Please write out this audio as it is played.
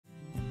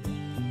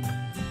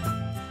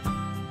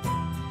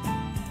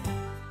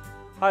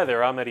Hi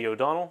there, I'm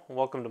ODonnell.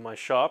 Welcome to my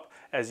shop.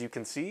 As you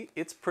can see,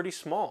 it's pretty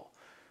small.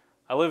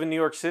 I live in New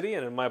York City,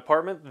 and in my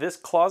apartment, this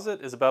closet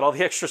is about all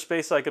the extra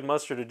space I could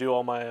muster to do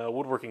all my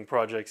woodworking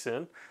projects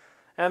in.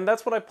 And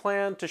that's what I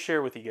plan to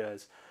share with you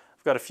guys.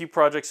 I've got a few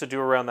projects to do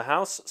around the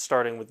house,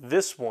 starting with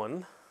this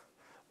one,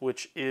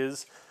 which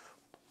is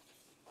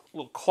a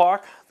little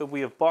clock that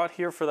we have bought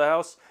here for the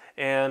house.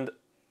 And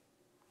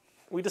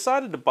we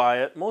decided to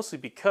buy it mostly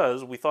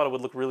because we thought it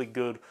would look really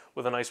good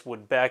with a nice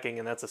wood backing,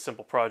 and that's a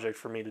simple project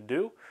for me to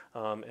do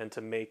and to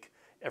make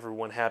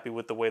everyone happy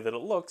with the way that it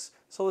looks.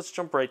 So let's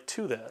jump right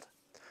to that.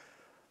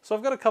 So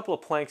I've got a couple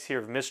of planks here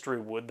of mystery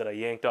wood that I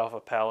yanked off a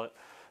pallet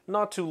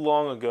not too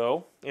long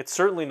ago. It's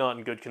certainly not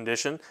in good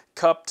condition,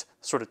 cupped,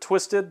 sort of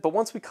twisted, but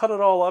once we cut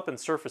it all up and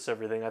surface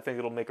everything, I think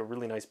it'll make a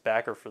really nice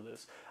backer for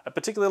this. I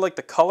particularly like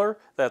the color.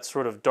 That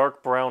sort of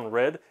dark brown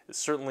red is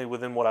certainly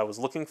within what I was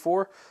looking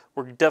for.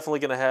 We're definitely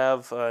going to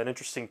have an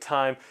interesting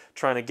time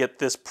trying to get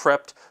this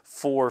prepped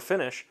for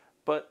finish,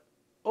 but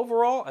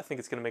overall, I think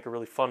it's going to make a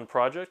really fun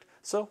project,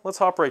 so let's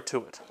hop right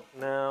to it.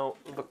 Now,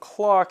 the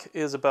clock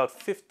is about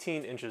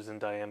 15 inches in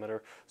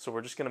diameter, so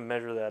we're just going to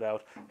measure that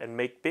out and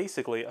make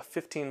basically a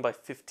 15 by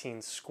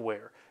 15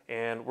 square.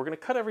 And we're going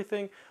to cut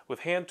everything with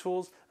hand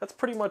tools. That's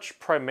pretty much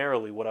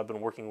primarily what I've been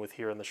working with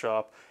here in the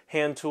shop.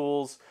 Hand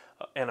tools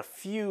and a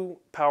few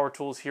power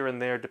tools here and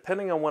there,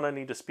 depending on when I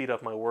need to speed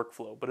up my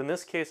workflow. But in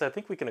this case, I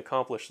think we can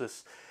accomplish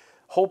this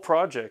whole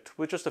project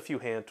with just a few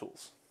hand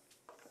tools.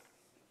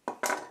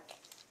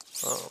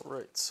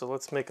 Alright, so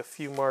let's make a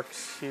few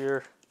marks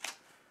here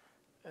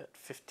at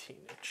 15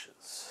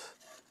 inches.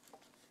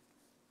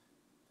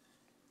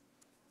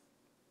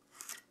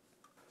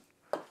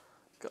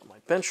 Got my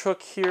bench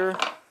hook here,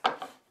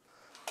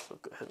 so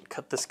go ahead and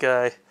cut this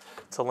guy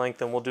to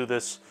length, and we'll do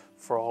this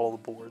for all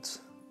of the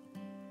boards.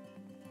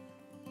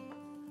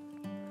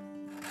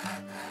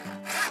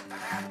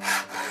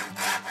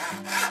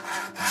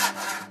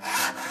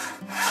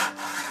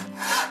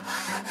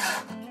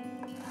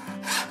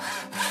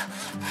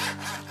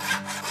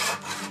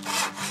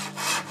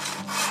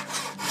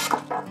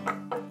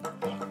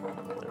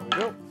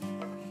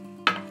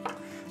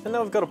 And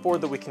now we've got a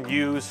board that we can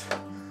use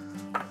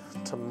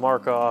to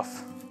mark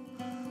off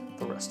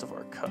the rest of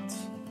our cuts.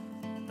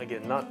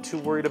 Again, not too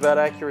worried about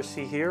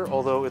accuracy here,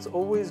 although it's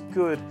always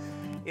good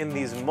in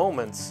these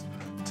moments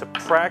to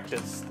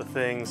practice the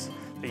things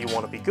that you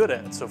want to be good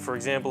at. So for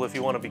example, if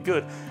you want to be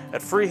good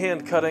at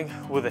freehand cutting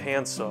with a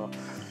handsaw,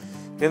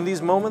 in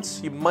these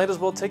moments you might as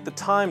well take the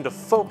time to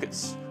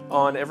focus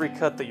on every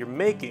cut that you're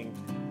making.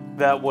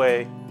 That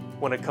way,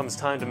 when it comes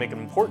time to make an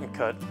important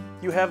cut,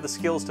 you have the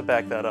skills to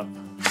back that up.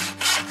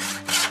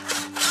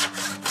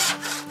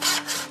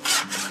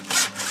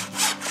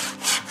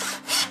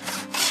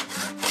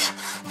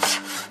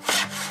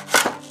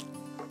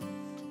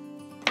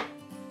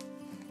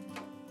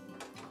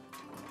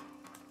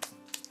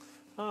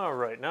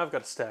 Alright, now I've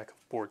got a stack of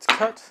boards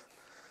cut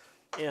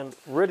and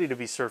ready to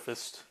be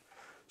surfaced.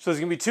 So there's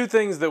going to be two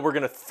things that we're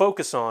going to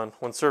focus on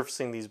when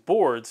surfacing these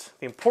boards.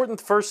 The important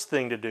first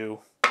thing to do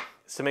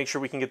is to make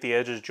sure we can get the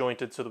edges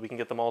jointed so that we can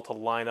get them all to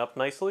line up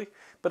nicely.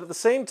 But at the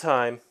same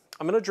time,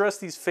 I'm going to dress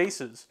these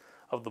faces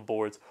of the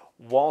boards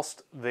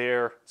whilst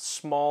they're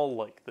small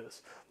like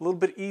this. A little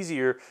bit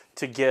easier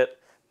to get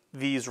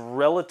these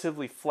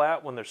relatively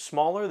flat when they're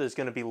smaller. There's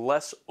going to be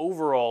less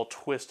overall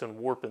twist and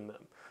warp in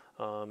them.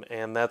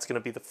 And that's going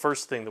to be the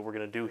first thing that we're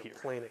going to do here.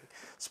 Planing.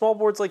 Small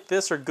boards like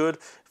this are good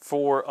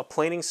for a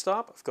planing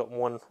stop. I've got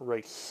one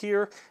right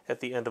here at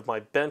the end of my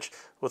bench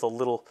with a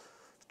little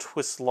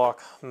twist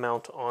lock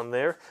mount on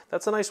there.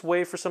 That's a nice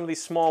way for some of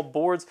these small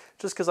boards,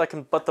 just because I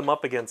can butt them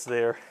up against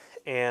there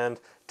and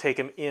take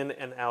them in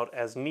and out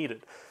as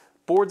needed.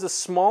 Boards as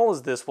small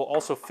as this will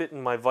also fit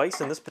in my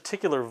vise. In this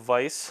particular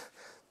vise,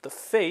 the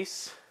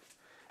face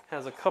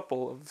has a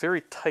couple of very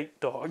tight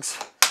dogs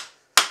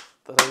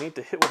that I need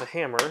to hit with a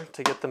hammer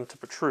to get them to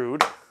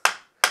protrude.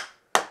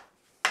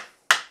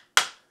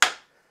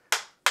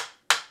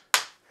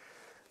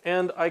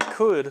 And I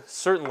could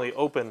certainly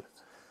open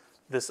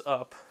this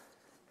up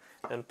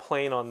and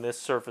plane on this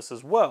surface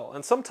as well.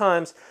 And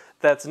sometimes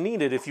that's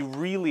needed if you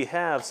really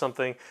have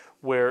something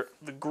where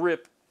the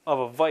grip of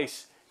a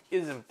vise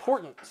is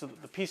important so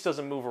that the piece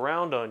doesn't move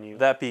around on you.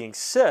 That being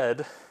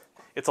said,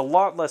 it's a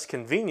lot less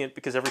convenient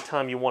because every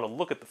time you want to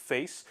look at the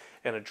face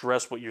and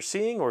address what you're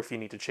seeing, or if you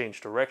need to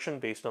change direction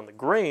based on the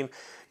grain,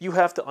 you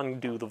have to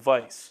undo the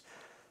vise.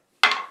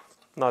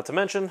 Not to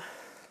mention,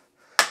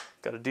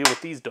 got to deal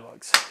with these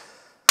dogs.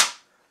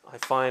 I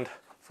find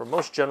for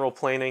most general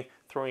planing,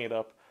 throwing it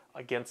up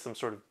against some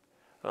sort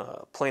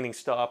of planing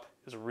stop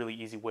is a really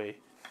easy way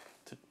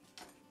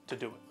to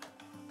do it.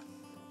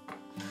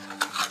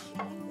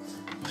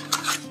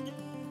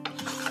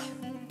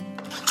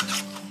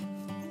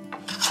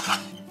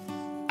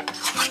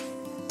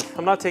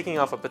 I'm not taking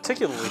off a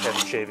particularly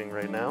heavy shaving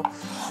right now,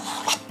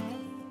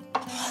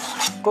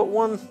 but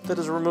one that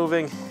is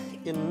removing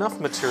enough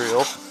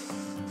material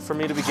for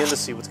me to begin to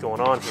see what's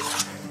going on here.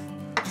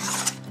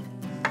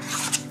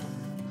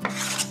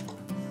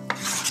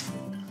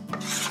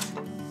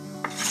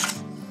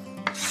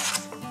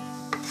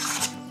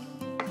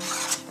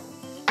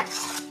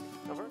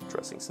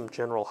 some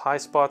general high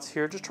spots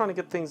here, just trying to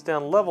get things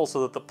down level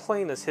so that the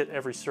plane has hit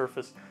every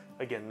surface.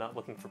 Again, not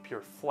looking for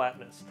pure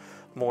flatness,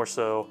 more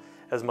so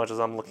as much as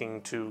I'm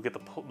looking to get the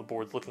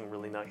boards looking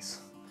really nice.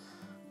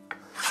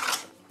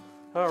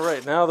 All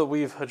right, now that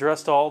we've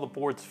addressed all the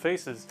board's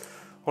faces,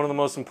 one of the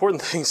most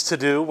important things to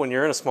do when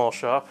you're in a small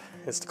shop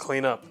is to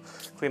clean up.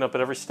 Clean up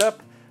at every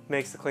step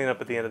makes the cleanup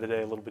at the end of the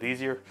day a little bit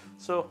easier.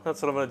 So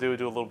that's what I'm gonna do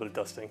a little bit of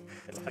dusting.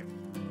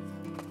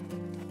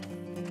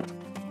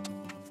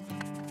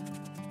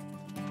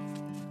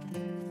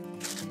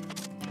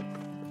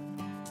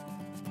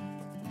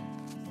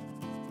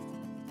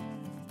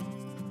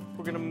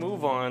 We're gonna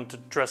move on to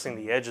dressing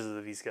the edges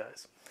of these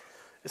guys.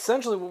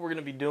 Essentially what we're going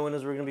to be doing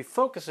is we're going to be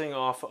focusing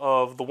off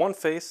of the one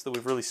face that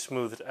we've really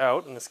smoothed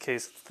out, in this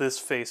case this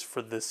face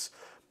for this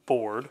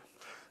board.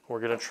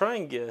 We're going to try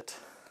and get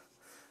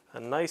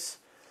a nice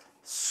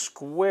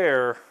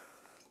square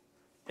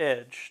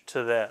edge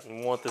to that, and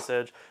we want this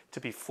edge to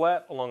be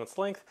flat along its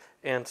length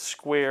and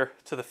square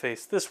to the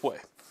face this way.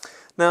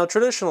 Now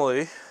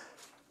traditionally,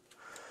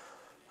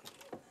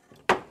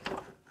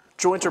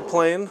 jointer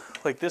plane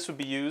like this would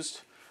be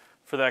used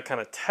for that kind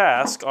of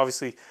task.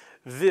 Obviously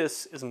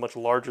this is much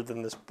larger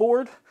than this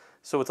board,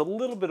 so it's a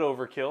little bit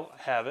overkill.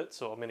 I have it,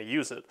 so I'm going to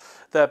use it.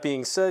 That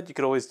being said, you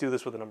could always do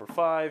this with a number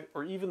 5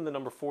 or even the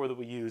number 4 that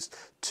we used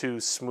to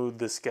smooth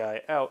this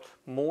guy out.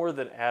 More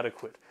than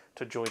adequate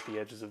to joint the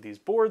edges of these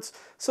boards.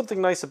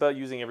 Something nice about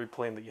using every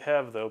plane that you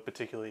have, though,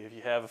 particularly if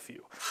you have a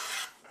few.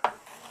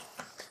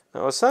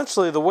 Now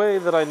essentially the way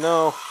that I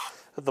know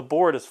that the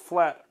board is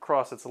flat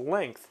across its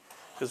length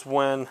is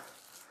when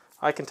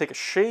I can take a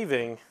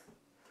shaving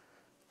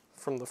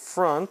from the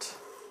front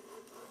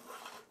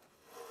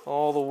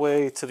all the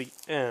way to the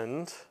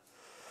end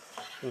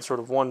in sort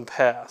of one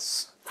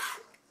pass.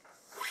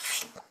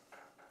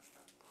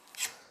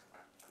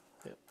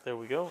 Yep, there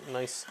we go.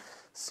 Nice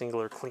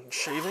singular clean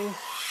shaving.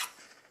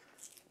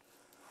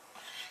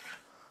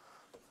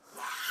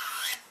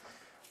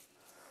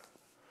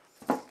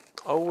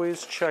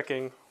 Always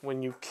checking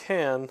when you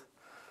can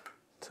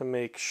to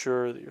make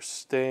sure that you're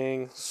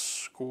staying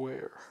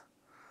square.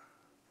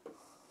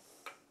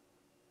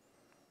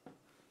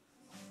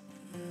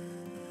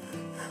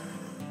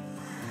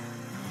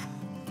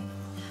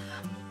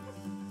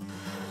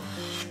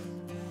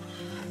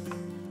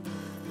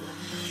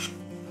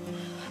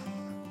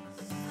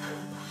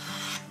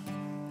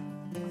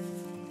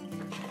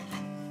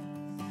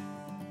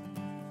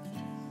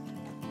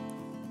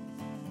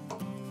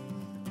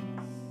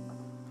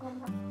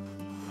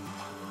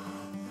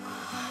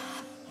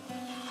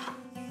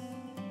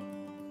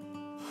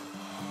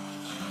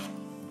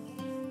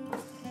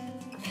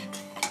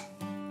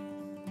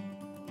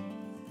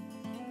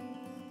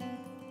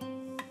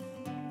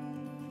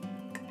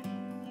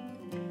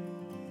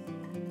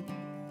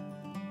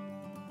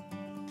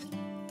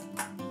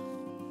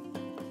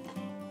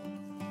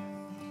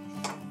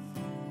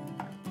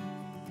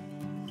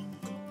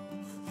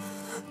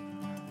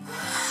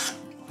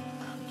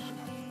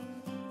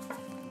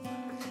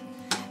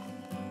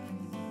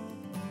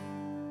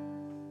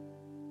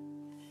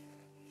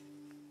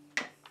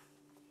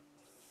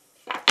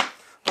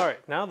 All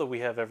right, now that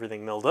we have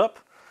everything milled up,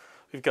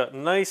 we've got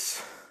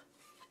nice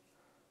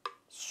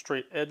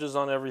straight edges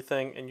on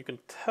everything, and you can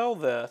tell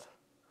that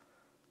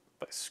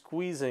by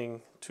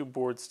squeezing two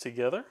boards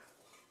together.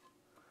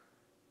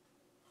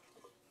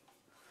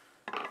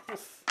 The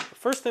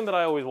first thing that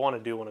I always want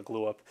to do when I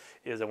glue up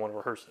is I want to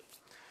rehearse it.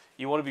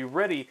 You want to be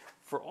ready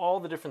for all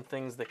the different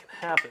things that can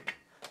happen.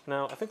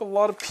 Now, I think a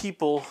lot of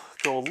people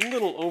go a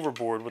little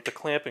overboard with the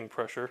clamping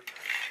pressure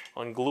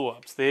on glue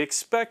ups. They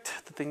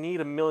expect that they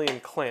need a million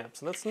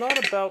clamps, and that's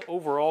not about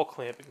overall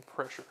clamping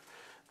pressure.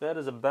 That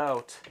is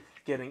about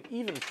getting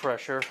even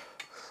pressure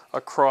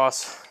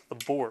across the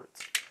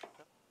boards.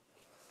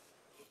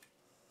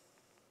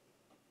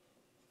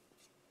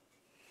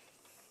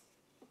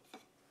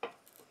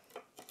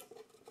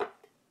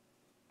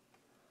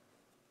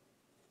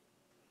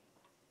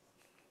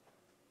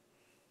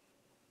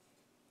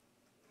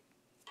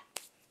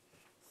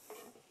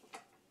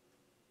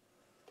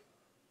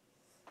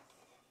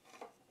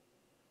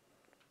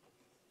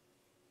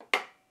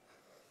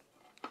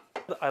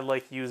 I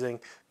like using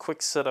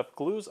quick setup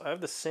glues. I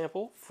have the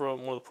sample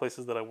from one of the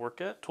places that I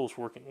work at, Tools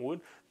for Working Wood.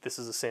 This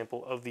is a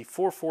sample of the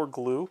 4-4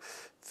 glue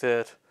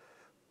that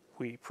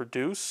we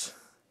produce.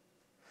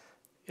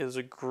 It is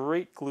a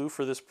great glue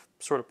for this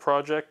sort of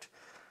project.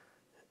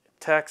 It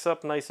tacks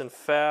up nice and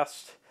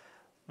fast.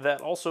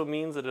 That also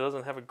means that it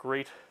doesn't have a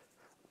greatly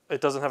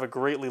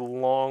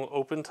long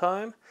open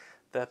time.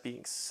 That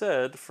being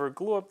said, for a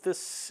glue up this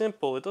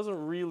simple, it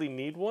doesn't really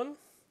need one. I'm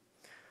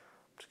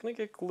just going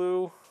to get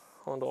glue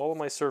onto all of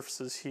my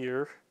surfaces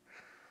here.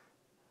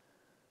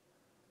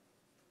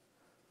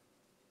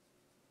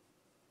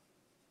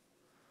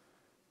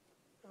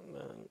 And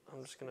then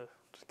I'm just going to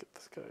get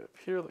this guy up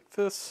here like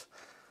this.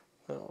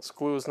 Now this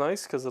glue is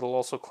nice because it'll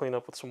also clean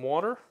up with some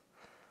water.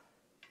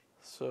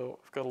 So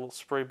I've got a little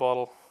spray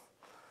bottle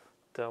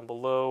down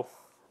below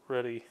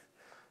ready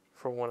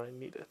for when I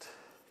need it.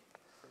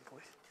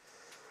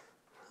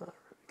 All right.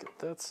 get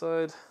that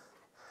side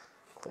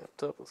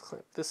clamped up. Let's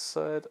clamp this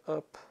side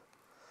up.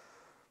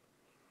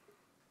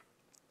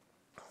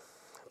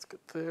 That's good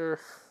there.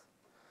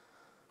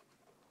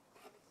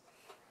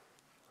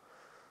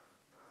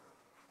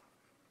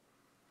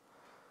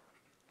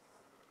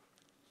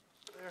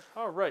 There.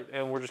 All right,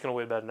 and we're just gonna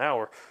wait about an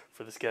hour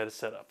for this guy to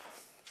set up.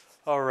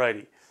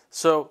 Alrighty,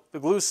 so the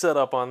glue's set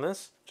up on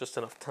this. Just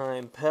enough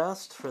time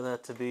passed for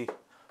that to be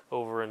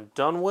over and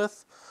done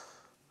with.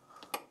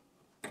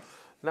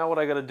 Now what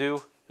I gotta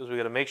do is we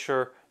gotta make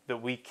sure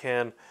that we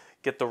can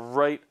get the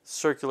right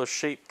circular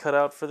shape cut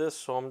out for this.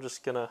 So I'm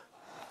just gonna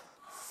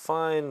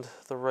find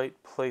the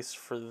right place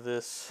for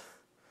this.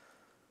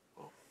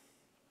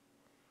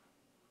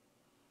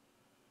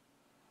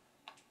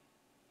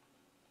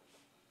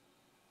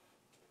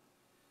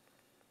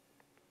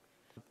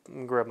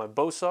 Grab my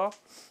bow saw,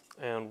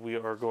 and we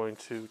are going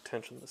to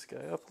tension this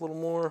guy up a little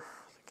more.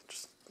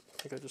 I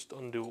think I just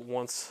undo it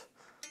once.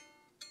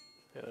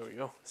 Yeah, there we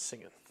go,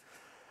 singing.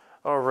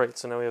 All right,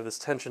 so now we have this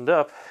tensioned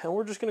up, and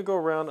we're just gonna go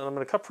around, and I'm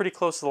gonna cut pretty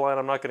close to the line.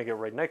 I'm not gonna get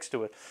right next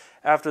to it.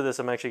 After this,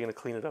 I'm actually gonna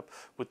clean it up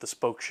with the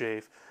spoke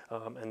shave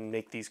and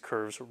make these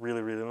curves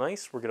really, really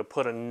nice. We're gonna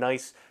put a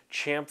nice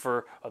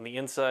chamfer on the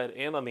inside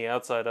and on the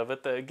outside of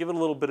it, give it a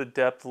little bit of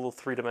depth, a little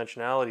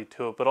three-dimensionality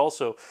to it, but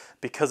also,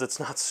 because it's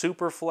not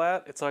super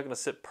flat, it's not gonna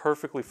sit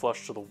perfectly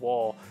flush to the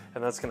wall,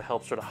 and that's gonna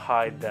help sort of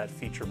hide that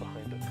feature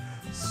behind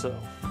it. So.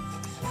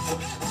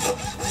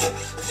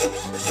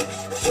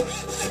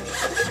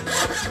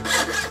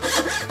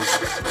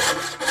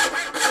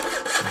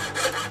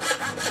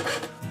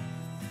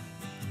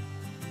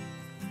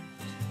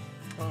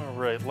 All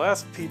right,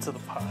 last piece of the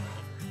pie.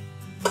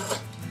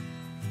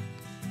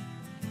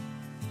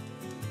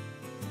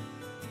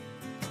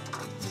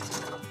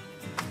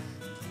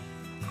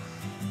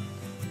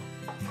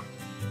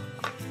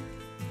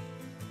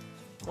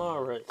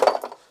 All right.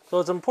 So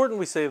it's important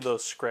we save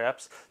those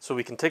scraps so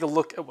we can take a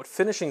look at what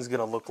finishing is going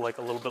to look like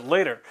a little bit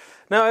later.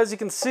 Now, as you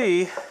can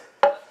see,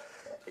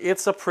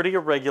 it's a pretty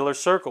irregular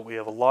circle. We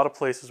have a lot of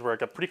places where I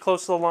got pretty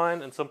close to the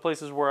line and some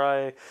places where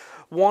I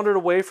wandered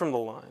away from the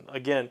line.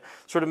 Again,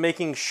 sort of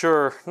making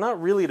sure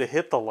not really to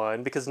hit the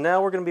line, because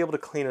now we're going to be able to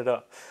clean it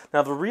up.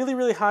 Now, the really,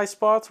 really high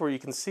spots where you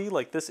can see,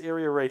 like this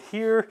area right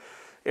here,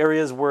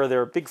 areas where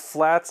there are big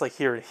flats like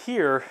here and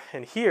here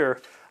and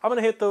here, I'm going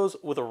to hit those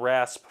with a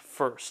rasp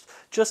first,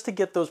 just to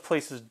get those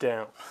places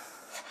down.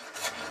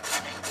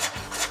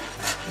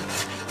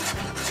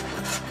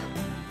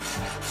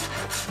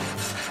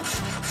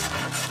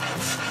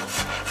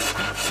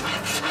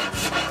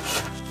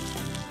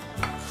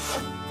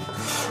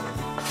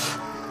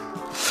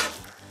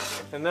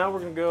 And now we're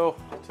going to go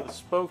to the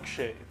spoke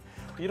shave.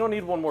 You don't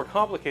need one more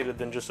complicated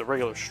than just a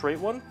regular straight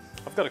one.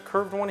 I've got a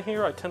curved one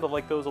here. I tend to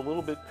like those a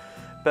little bit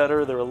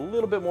better. They're a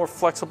little bit more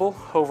flexible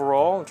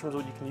overall in terms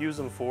of what you can use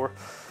them for.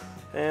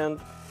 And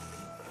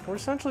we're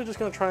essentially just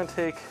going to try and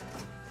take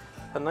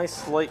a nice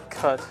slight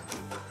cut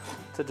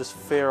to just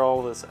fair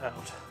all this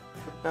out.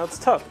 Now it's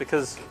tough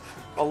because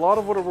a lot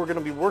of what we're going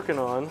to be working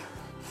on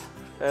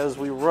as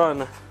we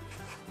run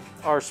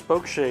our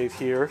spoke shave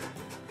here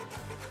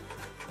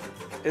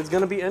is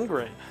going to be end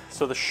grain.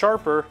 So the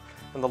sharper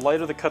and the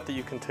lighter the cut that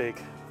you can take,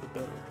 the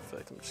better. In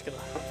fact, I'm just going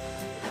to...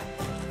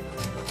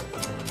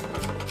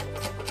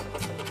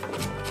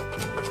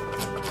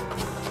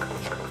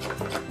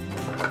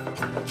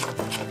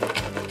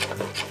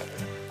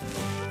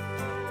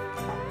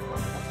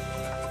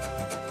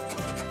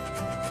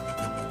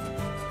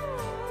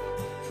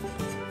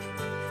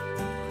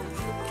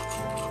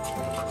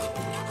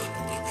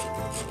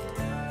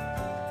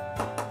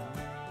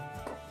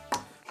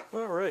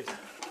 All right,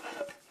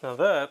 now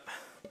that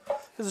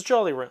is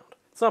jolly round.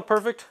 It's not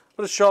perfect,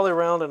 but it's jolly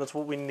round and it's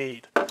what we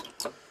need.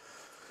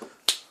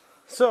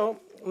 So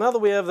now that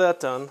we have that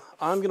done,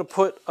 I'm going to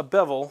put a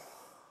bevel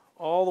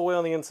all the way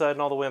on the inside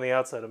and all the way on the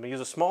outside. I'm going to use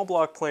a small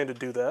block plane to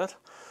do that.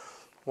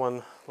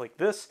 One like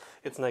this.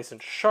 It's nice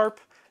and sharp,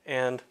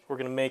 and we're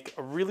going to make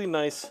a really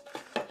nice,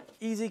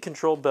 easy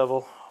controlled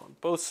bevel on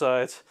both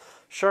sides.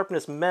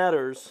 Sharpness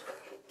matters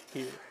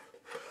here.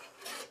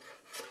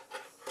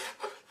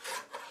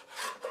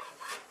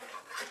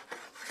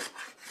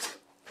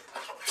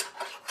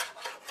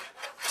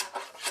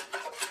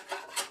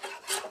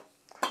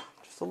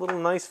 A little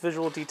nice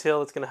visual detail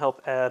that's going to help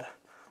add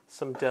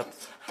some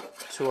depth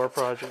to our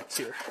project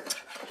here.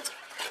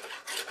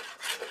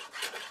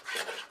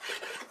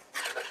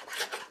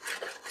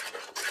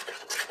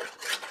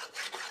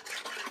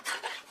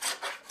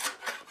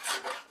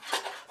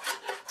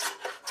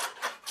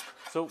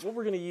 So what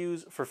we're going to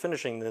use for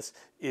finishing this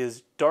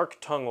is dark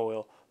tung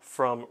oil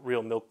from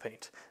Real Milk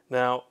Paint.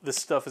 Now, this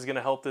stuff is going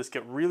to help this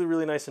get really,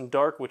 really nice and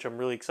dark, which I'm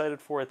really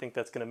excited for. I think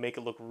that's going to make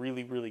it look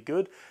really, really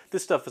good.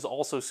 This stuff is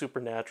also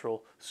super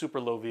natural, super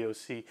low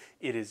VOC.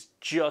 It is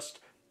just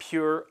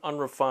pure,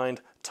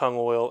 unrefined tung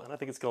oil, and I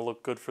think it's going to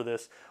look good for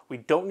this. We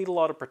don't need a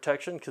lot of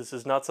protection because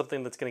this is not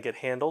something that's going to get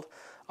handled.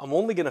 I'm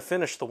only going to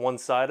finish the one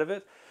side of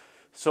it,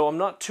 So I'm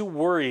not too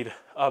worried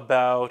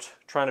about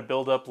trying to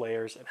build up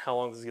layers and how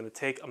long this is going to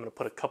take. I'm going to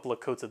put a couple of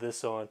coats of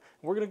this on.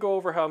 We're going to go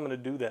over how I'm going to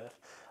do that.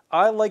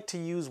 I like to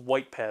use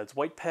white pads.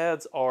 White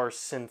pads are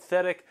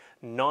synthetic,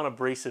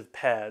 non-abrasive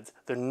pads.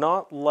 They're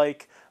not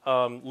like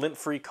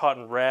lint-free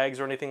cotton rags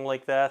or anything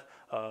like that,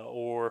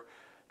 or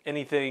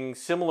anything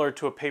similar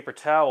to a paper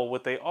towel.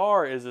 What they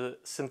are is a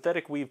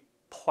synthetic weave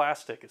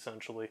plastic,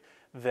 essentially,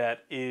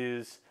 that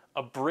is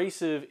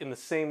abrasive in the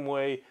same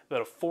way that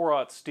a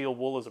 4/0 steel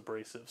wool is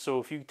abrasive. So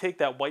if you take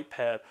that white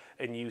pad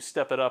and you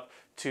step it up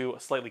to a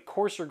slightly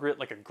coarser grit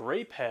like a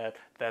gray pad,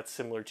 that's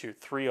similar to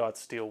 3/0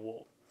 steel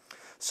wool.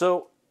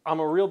 So I'm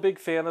a real big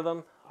fan of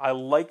them. I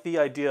like the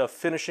idea of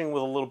finishing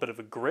with a little bit of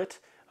a grit.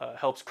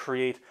 Helps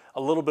create a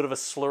little bit of a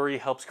slurry,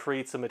 helps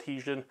create some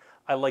adhesion.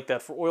 I like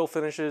that for oil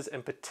finishes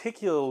and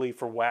particularly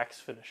for wax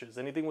finishes.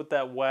 Anything with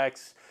that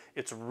wax,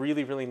 it's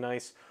really, really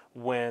nice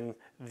when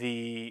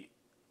the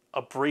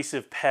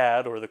abrasive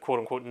pad, or the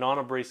quote-unquote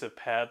non-abrasive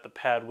pad, the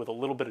pad with a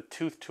little bit of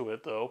tooth to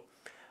it though,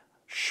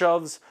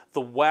 shoves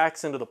the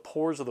wax into the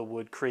pores of the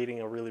wood, creating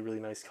a really, really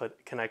nice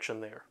connection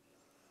there.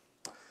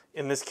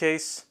 In this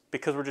case,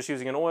 because we're just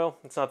using an oil,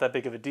 it's not that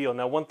big of a deal.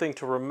 Now, one thing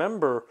to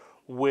remember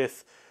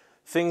with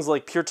things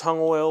like pure tung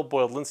oil,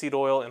 boiled linseed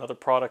oil, and other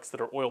products that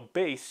are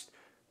oil-based,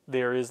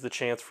 there is the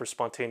chance for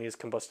spontaneous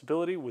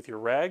combustibility with your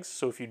rags.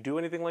 So if you do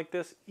anything like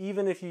this,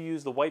 even if you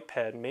use the white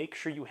pad, make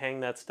sure you hang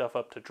that stuff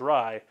up to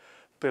dry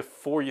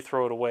before you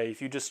throw it away.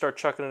 If you just start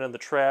chucking it in the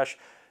trash,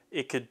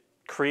 it could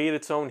create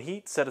its own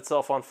heat, set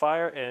itself on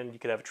fire, and you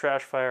could have a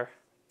trash fire.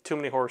 Too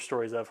many horror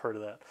stories I've heard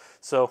of that.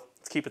 So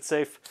let's keep it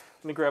safe.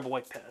 Let me grab a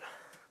white pad.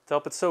 To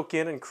help it soak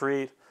in and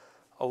create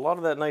a lot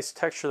of that nice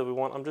texture that we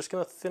want, I'm just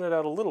going to thin it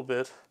out a little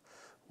bit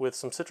with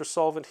some citrus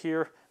solvent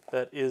here.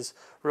 That is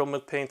Real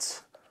Milk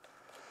Paint's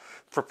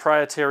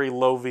proprietary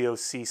low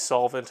VOC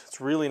solvent.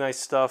 It's really nice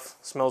stuff,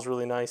 smells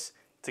really nice.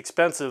 It's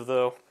expensive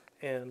though,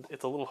 and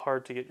it's a little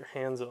hard to get your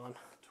hands on.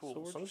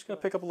 So I'm just going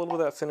to pick up a little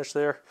bit of that finish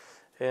there,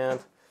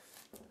 and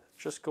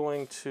just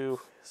going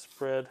to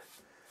spread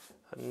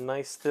a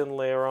nice thin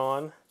layer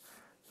on.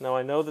 Now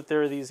I know that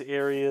there are these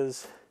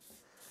areas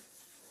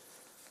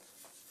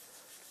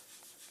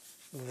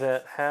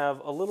that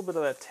have a little bit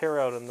of that tear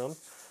out in them,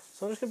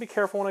 so I'm just going to be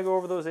careful when I go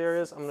over those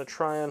areas. I'm going to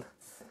try and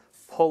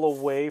pull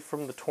away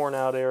from the torn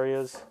out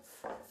areas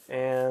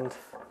and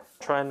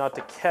try not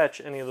to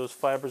catch any of those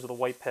fibers of the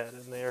white pad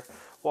in there.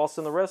 Whilst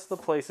in the rest of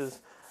the places,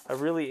 I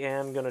really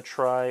am going to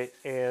try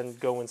and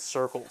go in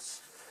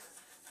circles.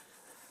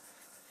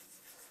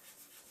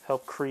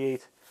 Help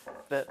create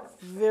that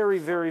very,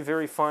 very,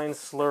 very fine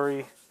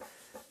slurry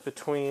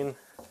between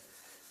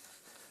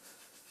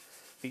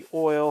the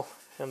oil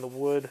and the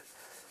wood.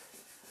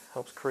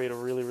 Helps create a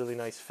really, really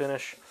nice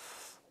finish.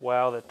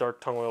 Wow, that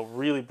dark tung oil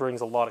really brings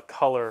a lot of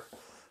color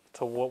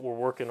to what we're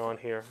working on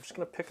here. I'm just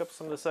going to pick up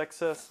some of this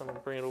excess. I'm going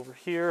to bring it over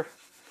here.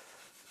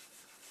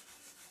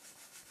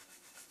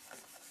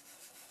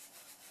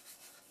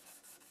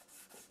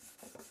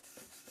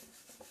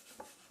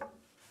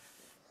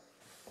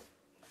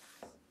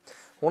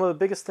 One of the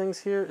biggest things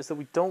here is that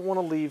we don't want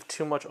to leave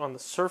too much on the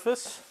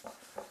surface.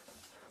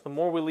 The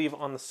more we leave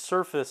on the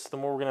surface, the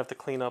more we're going to have to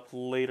clean up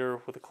later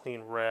with a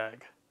clean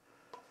rag.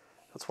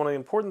 That's one of the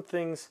important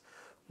things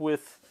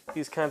with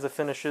these kinds of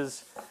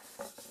finishes.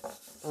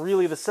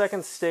 Really, the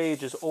second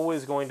stage is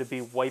always going to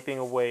be wiping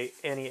away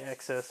any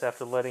excess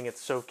after letting it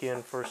soak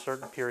in for a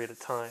certain period of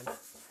time.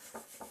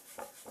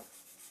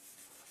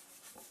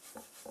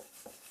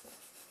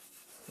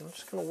 I'm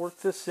just going to work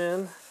this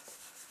in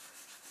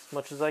as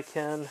much as I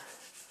can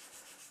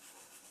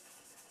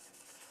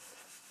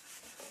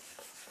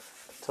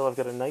until I've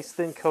got a nice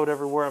thin coat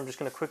everywhere. I'm just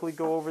going to quickly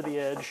go over the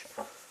edge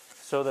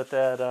so that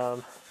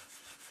the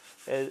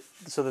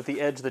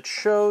edge that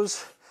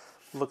shows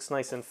looks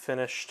nice and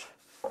finished.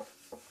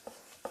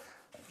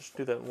 Just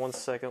do that in 1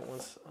 second.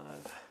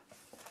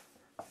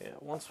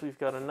 Once we've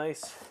got a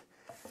nice,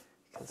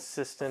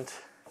 consistent,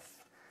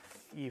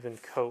 even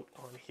coat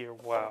on here.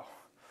 Wow,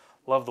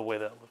 love the way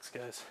that looks,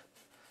 guys.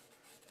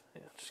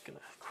 Yeah, just gonna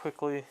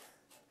quickly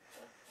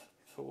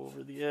go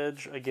over the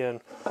edge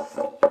again.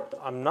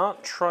 I'm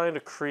not trying to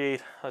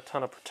create a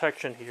ton of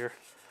protection here.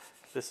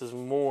 This is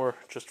more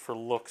just for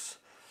looks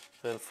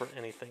than for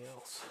anything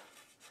else.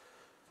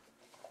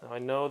 Now I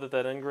know that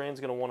that end grain is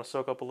going to want to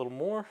soak up a little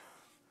more.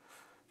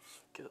 So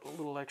get a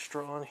little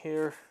extra on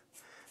here.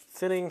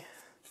 Thinning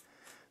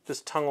this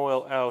tung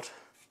oil out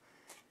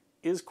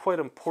is quite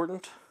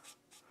important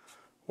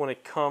when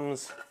it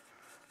comes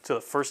to the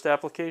first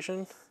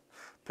application,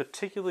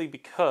 particularly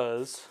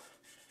because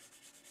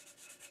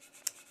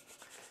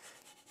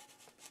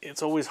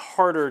it's always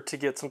harder to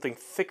get something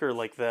thicker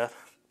like that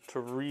to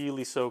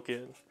really soak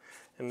in.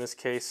 In this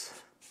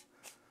case,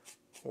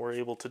 we're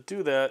able to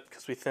do that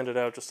because we thinned it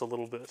out just a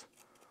little bit.